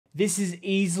This is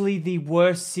easily the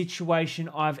worst situation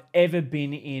I've ever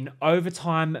been in.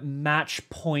 Overtime match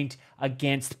point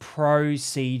against pro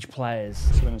Siege players.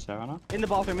 In the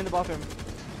bathroom, in the bathroom.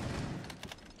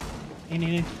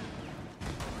 In.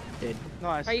 Dead.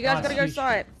 Nice. Alright, you guys Nice, gotta go huge.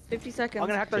 site. 50 seconds. I'm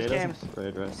gonna hack those cams.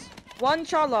 One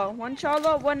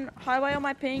Charlo, one highway on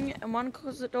my ping, and one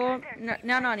closet door.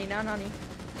 Now 90.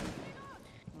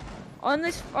 On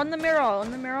the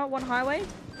mirror, one highway.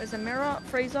 There's a mirror,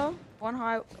 freezer, one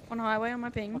highway on my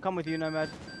ping. I'll come with you, Nomad.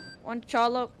 One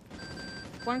Charlo,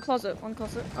 one closet.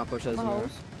 I'll push those My in there.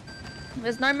 holes.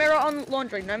 There's no mirror on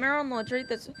laundry.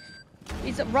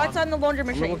 He's right side in the laundry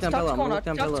machines. down pillar, Tucked down corner.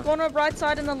 pillar. Tucked corner, right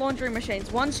side in the laundry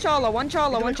machines. One Charlo. One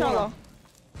Charlo,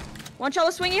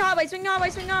 swingy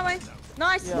highway.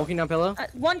 Nice. Yeah. Walking down pillar.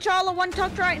 One Charlo, one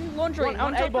tucked right in laundry.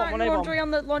 One tucked A-bomb, right in one A-bomb. laundry on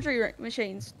the laundry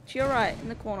machines. To your right, in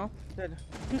the corner. Dead.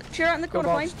 To your right in the Kill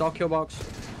corner, box. plane. Dog kill box.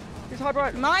 He's hard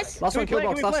right. Nice. Last one, kill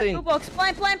box. Last Kill thing. box.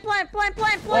 Plan. Oh,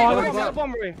 Bombery, no.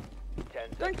 bombery.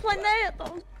 Don't plan there.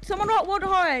 Someone hot water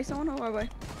highway.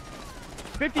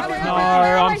 50 No,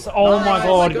 seconds. oh my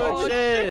god. Good shit.